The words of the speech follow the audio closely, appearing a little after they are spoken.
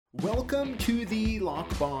Welcome to the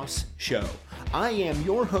Lock Boss Show. I am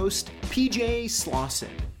your host, PJ Slauson.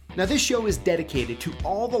 Now, this show is dedicated to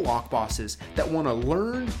all the lock bosses that want to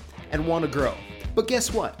learn and want to grow. But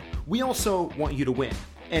guess what? We also want you to win.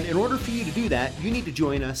 And in order for you to do that, you need to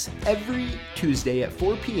join us every Tuesday at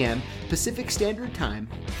 4 p.m. Pacific Standard Time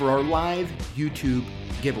for our live YouTube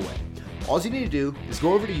giveaway. All you need to do is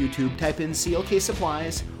go over to YouTube, type in CLK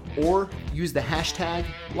Supplies, or use the hashtag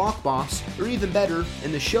LockBoss, or even better,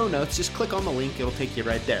 in the show notes, just click on the link, it'll take you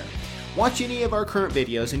right there. Watch any of our current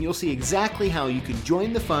videos and you'll see exactly how you can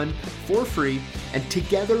join the fun for free, and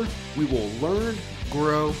together we will learn,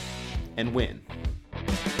 grow, and win.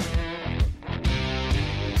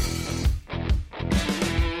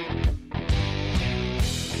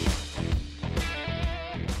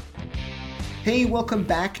 Hey, welcome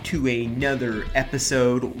back to another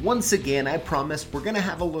episode. Once again, I promise we're going to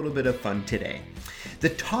have a little bit of fun today. The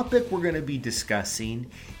topic we're going to be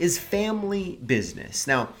discussing is family business.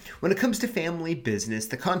 Now, when it comes to family business,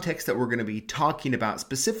 the context that we're going to be talking about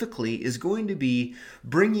specifically is going to be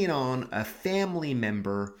bringing on a family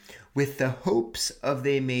member with the hopes of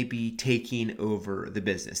they may be taking over the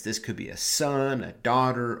business. This could be a son, a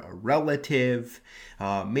daughter, a relative,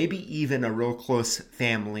 maybe even a real close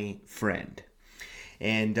family friend.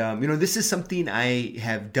 And, this is something I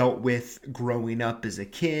have dealt with growing up as a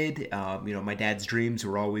kid. My dad's dreams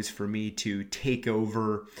were always for me to take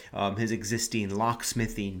over his existing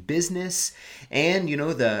locksmithing business. And,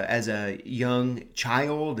 as a young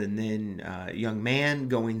child and then young man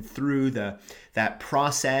going through that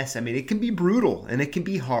process, it can be brutal and it can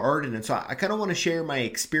be hard. And so I kind of want to share my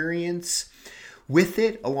experience with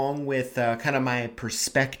it along with kind of my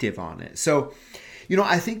perspective on it. So,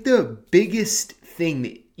 I think the biggest thing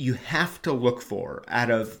that you have to look for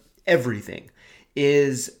out of everything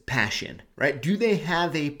is passion, right? Do they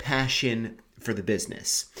have a passion for the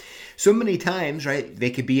business? So many times, right,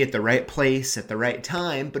 they could be at the right place at the right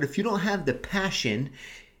time, but if you don't have the passion,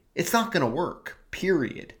 it's not going to work,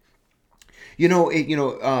 period.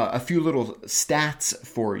 A few little stats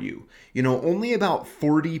for you. Only about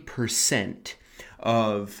 40%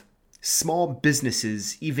 of small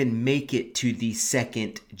businesses even make it to the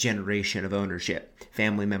second generation of ownership,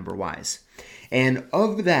 family member wise. And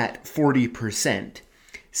of that 40%,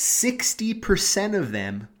 60% of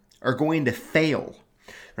them are going to fail,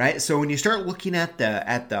 right? So when you start looking at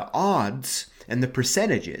the odds and the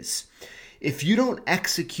percentages, if you don't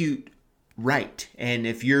execute right, and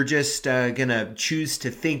if you're just gonna choose to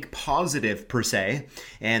think positive per se,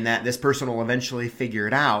 and that this person will eventually figure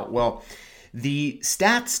it out, well, the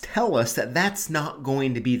stats tell us that that's not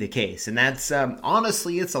going to be the case. And that's,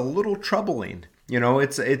 honestly, it's a little troubling.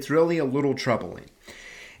 It's really a little troubling.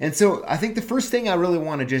 And so I think the first thing I really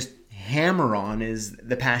want to just hammer on is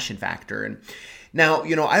the passion factor. And now,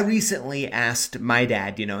 I recently asked my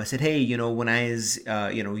dad, I said, hey, when I was,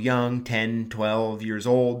 young, 10, 12 years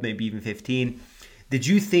old, maybe even 15, did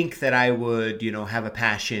you think that I would, have a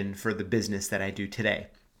passion for the business that I do today?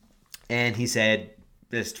 And he said,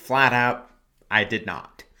 just flat out, I did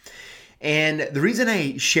not. And the reason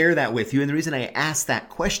I share that with you and the reason I asked that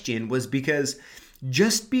question was because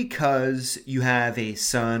just because you have a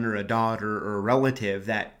son or a daughter or a relative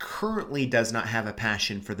that currently does not have a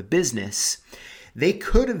passion for the business, they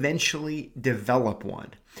could eventually develop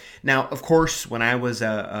one. Now, of course, when I was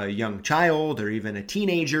a young child or even a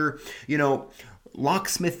teenager,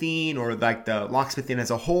 locksmithing or like the locksmithing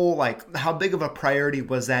as a whole, like how big of a priority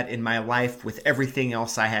was that in my life with everything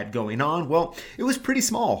else I had going on? Well, it was pretty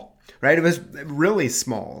small, right? It was really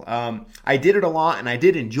small. I did it a lot and I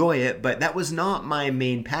did enjoy it, but that was not my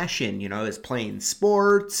main passion. I was playing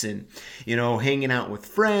sports and, hanging out with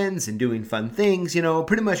friends and doing fun things,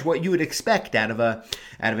 pretty much what you would expect out of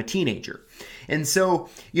a teenager. And so,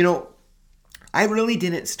 I really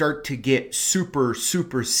didn't start to get super,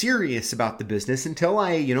 super serious about the business until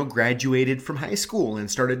I, graduated from high school and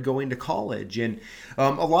started going to college. And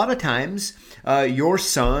a lot of times, your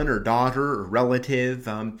son or daughter or relative,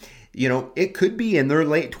 it could be in their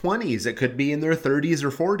late 20s. It could be in their 30s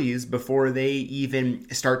or 40s before they even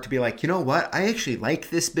start to be like, I actually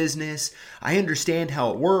like this business. I understand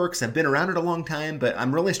how it works. I've been around it a long time, but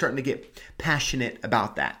I'm really starting to get passionate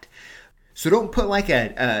about that. So don't put like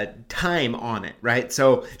a time on it, right?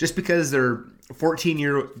 So just because they're 14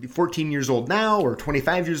 years old now or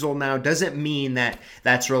 25 years old now doesn't mean that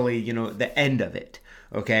that's really, the end of it,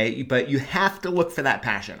 okay? But you have to look for that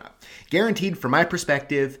passion up. Guaranteed, from my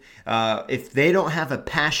perspective, if they don't have a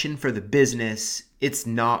passion for the business, it's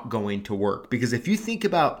not going to work. Because if you think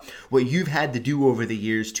about what you've had to do over the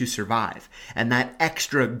years to survive and that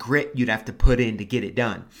extra grit you'd have to put in to get it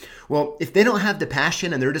done. Well, if they don't have the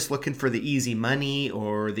passion and they're just looking for the easy money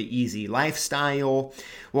or the easy lifestyle,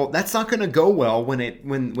 well, that's not going to go well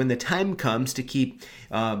when the time comes to keep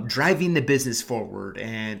driving the business forward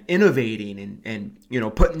and innovating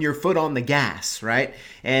and putting your foot on the gas, right?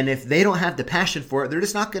 And if they don't have the passion for it, they're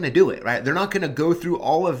just not going to do it, right? They're not going to go through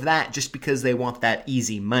all of that just because they want that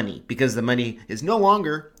easy money, because the money is no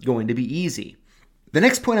longer going to be easy. The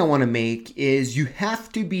next point I want to make is you have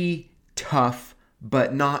to be tough,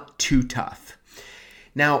 but not too tough.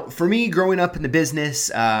 Now, for me, growing up in the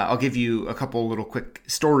business, I'll give you a couple little quick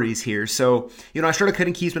stories here. So, I started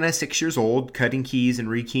cutting keys when I was 6 years old, cutting keys and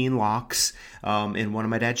rekeying locks in one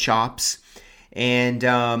of my dad's shops. And,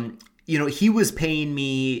 he was paying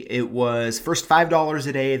me, it was first $5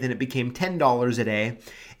 a day, then it became $10 a day.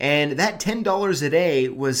 And that $10 a day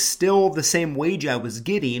was still the same wage I was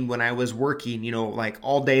getting when I was working, like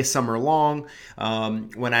all day summer long,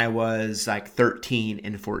 when I was like 13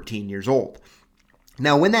 and 14 years old.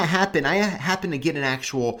 Now, when that happened, I happened to get an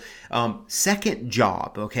actual second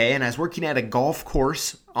job, okay? And I was working at a golf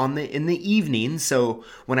course in the evening. So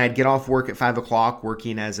when I'd get off work at 5 o'clock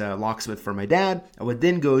working as a locksmith for my dad, I would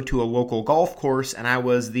then go to a local golf course and I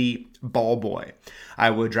was the ball boy. I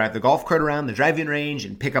would drive the golf cart around the driving range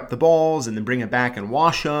and pick up the balls and then bring it back and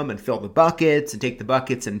wash them and fill the buckets and take the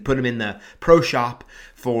buckets and put them in the pro shop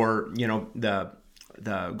for, the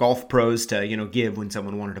golf pros to, give when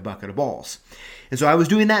someone wanted a bucket of balls. And so I was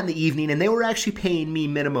doing that in the evening and they were actually paying me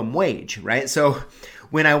minimum wage, right? So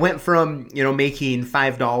when I went from, making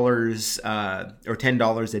 $5 or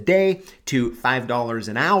 $10 a day to $5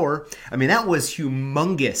 an hour, that was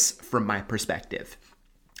humongous from my perspective.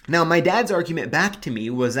 Now, my dad's argument back to me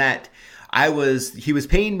was that he was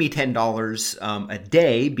paying me $10 a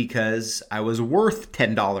day because I was worth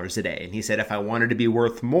 $10 a day. And he said if I wanted to be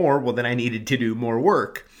worth more, well, then I needed to do more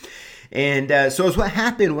work. And so it's what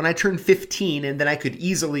happened when I turned 15 and then I could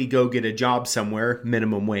easily go get a job somewhere,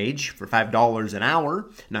 minimum wage for $5 an hour,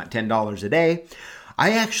 not $10 a day.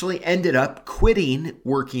 I actually ended up quitting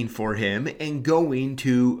working for him and going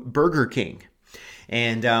to Burger King.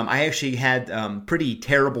 And I actually had pretty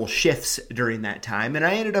terrible shifts during that time. And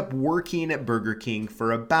I ended up working at Burger King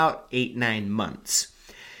for about 8-9 months.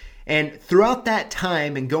 And throughout that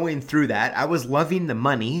time and going through that, I was loving the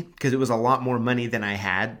money because it was a lot more money than I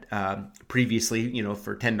had previously,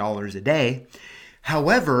 for $10 a day.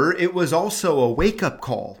 However, it was also a wake-up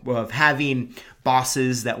call of having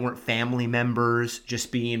bosses that weren't family members, just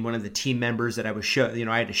being one of the team members that I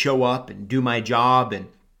had to show up and do my job and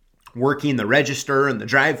working the register and the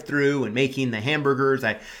drive-through and making the hamburgers.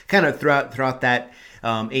 I kind of throughout that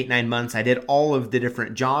 8-9 months, I did all of the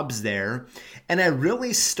different jobs there. And I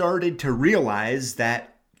really started to realize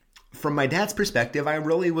that from my dad's perspective, I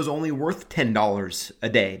really was only worth $10 a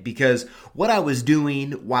day because what I was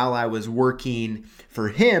doing while I was working for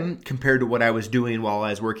him compared to what I was doing while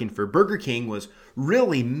I was working for Burger King was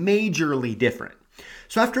really majorly different.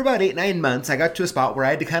 So after about 8-9 months, I got to a spot where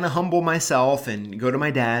I had to kind of humble myself and go to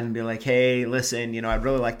my dad and be like, hey, listen, I'd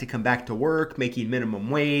really like to come back to work making minimum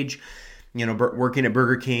wage. Working at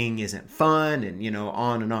Burger King isn't fun and,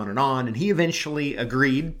 on and on and on. And he eventually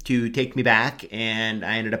agreed to take me back and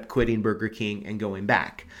I ended up quitting Burger King and going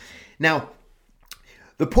back. Now,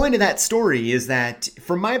 the point of that story is that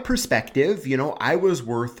from my perspective, I was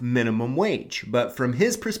worth minimum wage. But from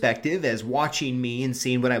his perspective, as watching me and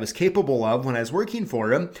seeing what I was capable of when I was working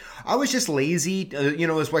for him, I was just lazy.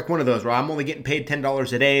 It's like one of those where I'm only getting paid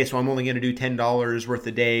 $10 a day, so I'm only going to do $10 worth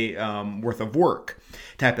a day worth of work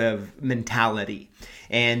type of mentality.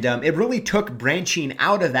 And it really took branching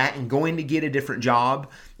out of that and going to get a different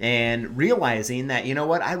job and realizing that,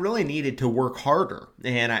 I really needed to work harder.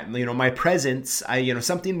 And my presence,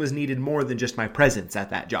 something was needed more than just my presence at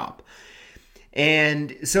that job.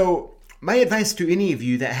 And so my advice to any of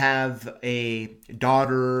you that have a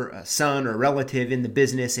daughter, a son, or a relative in the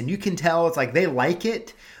business, and you can tell it's like they like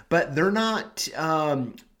it, but they're not,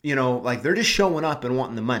 they're just showing up and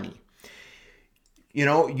wanting the money.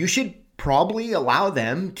 You should probably allow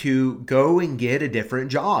them to go and get a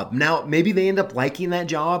different job. Now, maybe they end up liking that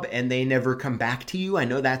job and they never come back to you. I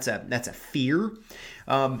know that's a fear.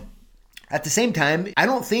 At the same time, I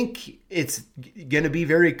don't think it's going to be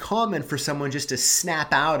very common for someone just to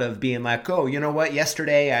snap out of being like, oh, you know what?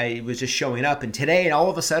 Yesterday I was just showing up and today all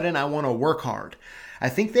of a sudden I want to work hard. I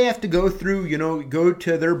think they have to go through, go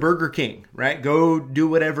to their Burger King, right? Go do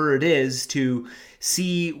whatever it is to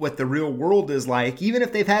see what the real world is like. Even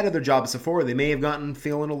if they've had other jobs before, they may have gotten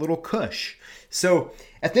feeling a little cush. So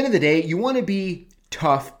at the end of the day, you want to be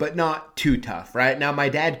tough, but not too tough, right? Now, my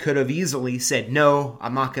dad could have easily said, no,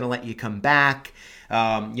 I'm not going to let you come back.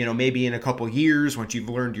 Maybe in a couple years, once you've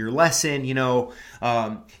learned your lesson,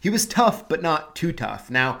 he was tough, but not too tough.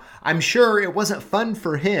 Now, I'm sure it wasn't fun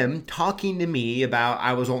for him talking to me about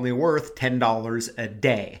I was only worth $10 a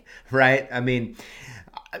day, right? I mean,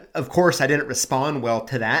 of course, I didn't respond well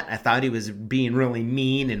to that. I thought he was being really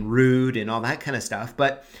mean and rude and all that kind of stuff.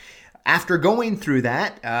 But after going through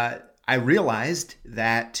that, I realized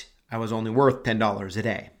that I was only worth $10 a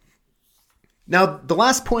day. Now, the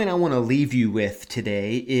last point I want to leave you with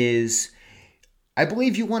today is I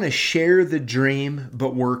believe you want to share the dream,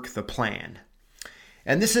 but work the plan.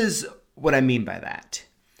 And this is what I mean by that.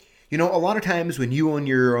 A lot of times when you own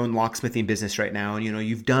your own locksmithing business right now, and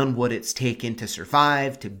you've done what it's taken to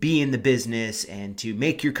survive, to be in the business, and to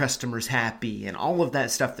make your customers happy, and all of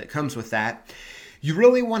that stuff that comes with that, you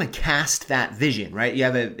really want to cast that vision, right? You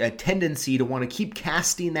have a tendency to want to keep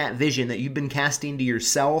casting that vision that you've been casting to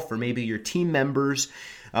yourself or maybe your team members,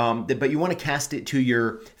 but you want to cast it to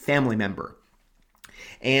your family member.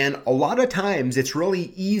 And a lot of times it's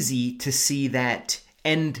really easy to see that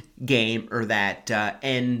end game or that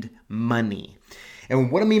end money.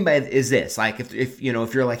 And what I mean by it is this, like if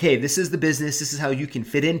you're like, hey, this is the business, this is how you can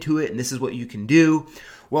fit into it, and this is what you can do.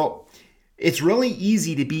 Well, it's really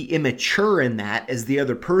easy to be immature in that as the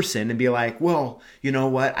other person and be like, well, you know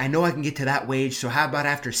what? I know I can get to that wage. So how about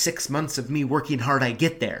after 6 months of me working hard, I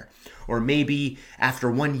get there? Or maybe after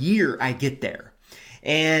 1 year, I get there.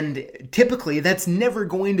 And typically that's never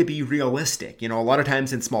going to be realistic. A lot of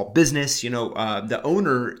times in small business, the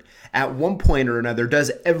owner at one point or another does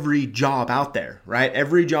every job out there, right?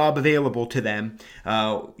 Every job available to them.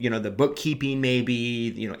 The bookkeeping,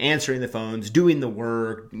 maybe, answering the phones, doing the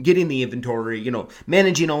work, getting the inventory,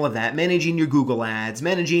 managing all of that, managing your Google ads,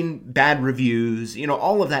 managing bad reviews,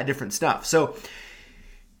 all of that different stuff. So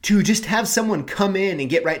to just have someone come in and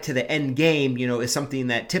get right to the end game, is something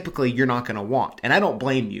that typically you're not going to want. And I don't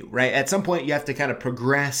blame you, right? At some point you have to kind of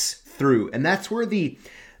progress through. And that's where the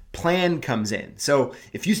plan comes in. So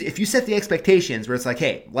if you set the expectations where it's like,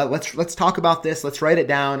 hey, let's talk about this, let's write it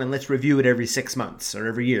down, and let's review it every 6 months or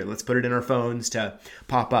every year. Let's put it in our phones to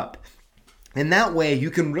pop up. And that way you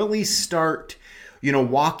can really start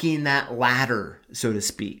walking that ladder, so to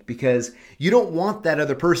speak, because you don't want that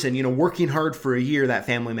other person, working hard for a year, that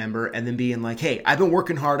family member, and then being like, hey, I've been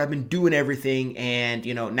working hard, I've been doing everything, and,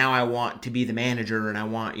 now I want to be the manager and I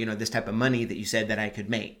want, this type of money that you said that I could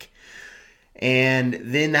make. And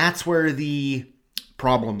then that's where the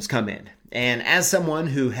problems come in. And as someone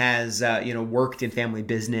who has, worked in family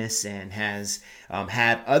business and has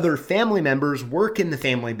had other family members work in the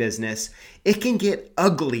family business, it can get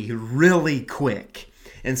ugly really quick.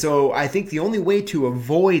 And so I think the only way to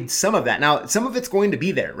avoid some of that, now some of it's going to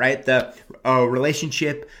be there, right? The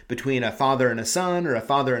relationship between a father and a son or a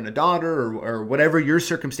father and a daughter or whatever your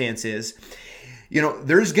circumstance is,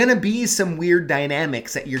 there's going to be some weird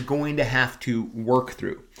dynamics that you're going to have to work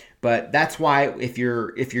through. But that's why if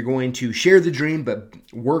you're going to share the dream but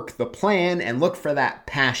work the plan and look for that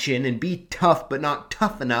passion and be tough but not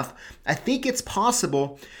tough enough, I think it's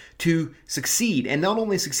possible to succeed, and not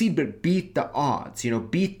only succeed but beat the odds.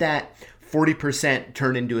 Beat that 40%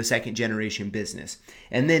 turn into a second generation business,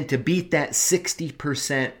 and then to beat that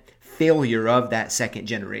 60% failure of that second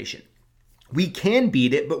generation. We can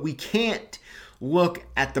beat it, but we can't look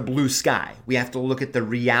at the blue sky. We have to look at the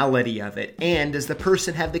reality of it. And does the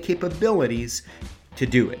person have the capabilities to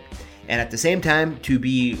do it? And at the same time, to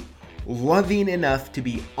be loving enough to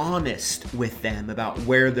be honest with them about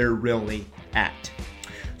where they're really at.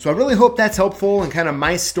 So I really hope that's helpful and kind of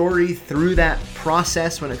my story through that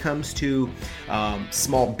process when it comes to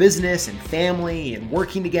small business and family and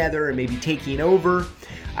working together and maybe taking over.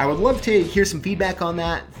 I would love to hear some feedback on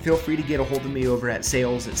that. Feel free to get a hold of me over at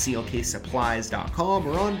sales@clksupplies.com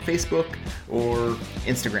or on Facebook or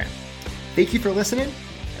Instagram. Thank you for listening,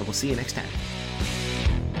 and we'll see you next time.